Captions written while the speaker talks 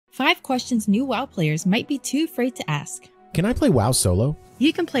5 questions new WoW players might be too afraid to ask. Can I play WoW solo?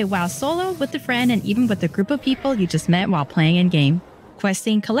 You can play WoW solo, with a friend, and even with a group of people you just met while playing in-game.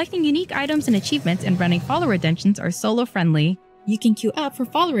 Questing, collecting unique items and achievements, and running follower redemptions are solo-friendly. You can queue up for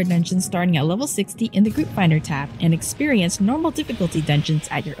follower redemptions starting at level 60 in the Group Finder tab, and experience normal difficulty dungeons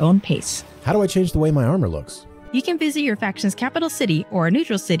at your own pace. How do I change the way my armor looks? You can visit your faction's capital city or a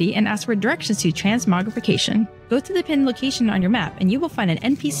neutral city and ask for directions to transmogrification. Go to the pinned location on your map and you will find an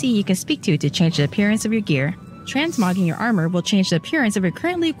NPC you can speak to change the appearance of your gear. Transmogging your armor will change the appearance of your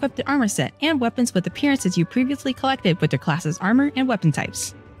currently equipped armor set and weapons with appearances you previously collected with your class's armor and weapon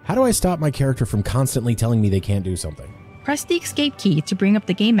types. How do I stop my character from constantly telling me they can't do something? Press the escape key to bring up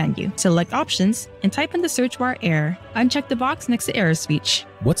the game menu, select options, and type in the search bar error. Uncheck the box next to error speech.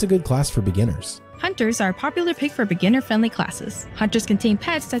 What's a good class for beginners? Hunters are a popular pick for beginner-friendly classes. Hunters contain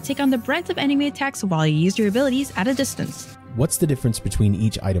pets that take on the brunt of enemy attacks while you use your abilities at a distance. What's the difference between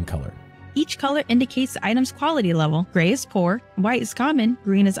each item color? Each color indicates the item's quality level. Gray is poor, white is common,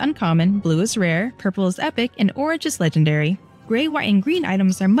 green is uncommon, blue is rare, purple is epic, and orange is legendary. Gray, white, and green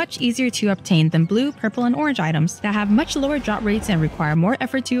items are much easier to obtain than blue, purple, and orange items that have much lower drop rates and require more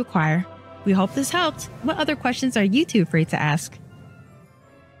effort to acquire. We hope this helped. What other questions are you too afraid to ask?